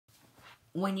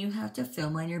when you have to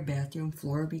film on your bathroom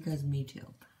floor, because me too.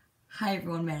 Hi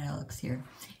everyone, Matt Alex here.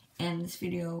 And this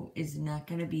video is not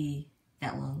going to be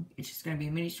that long. It's just going to be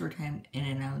a mini story time and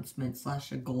announcement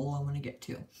 / a goal I want to get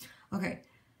to. Okay,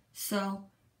 so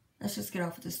let's just get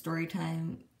off with the story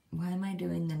time. Why am I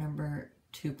doing the number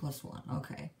 2 + 1?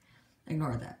 Okay,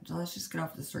 ignore that. So let's just get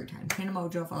off with the story time. Panda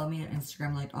Mojo, follow me on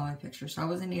Instagram, liked all my pictures. So I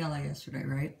was in LA yesterday,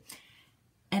 right?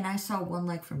 And I saw one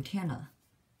like from Tana.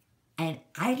 And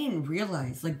I didn't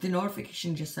realize, like, the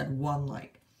notification just said 1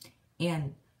 like.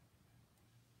 And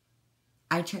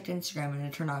I checked Instagram and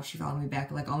it turned out she followed me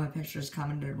back. Like, all my pictures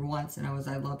commented once and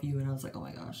I love you. And I was like, oh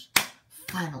my gosh,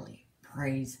 finally,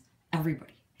 praise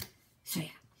everybody. So yeah.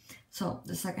 So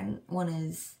the second one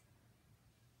is,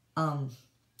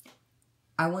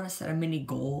 I want to set a mini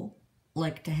goal,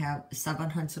 like to have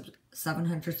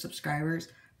 700 subscribers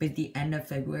by the end of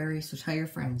February. So tell your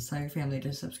friends, tell your family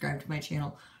to subscribe to my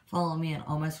channel. Follow me on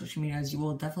all my social medias. You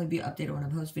will definitely be updated when I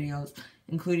post videos,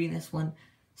 including this one.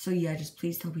 So yeah, just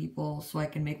please tell people so I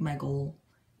can make my goal.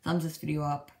 Thumbs this video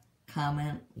up,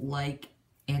 comment, like,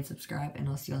 and subscribe, and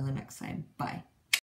I'll see you on the next time. Bye.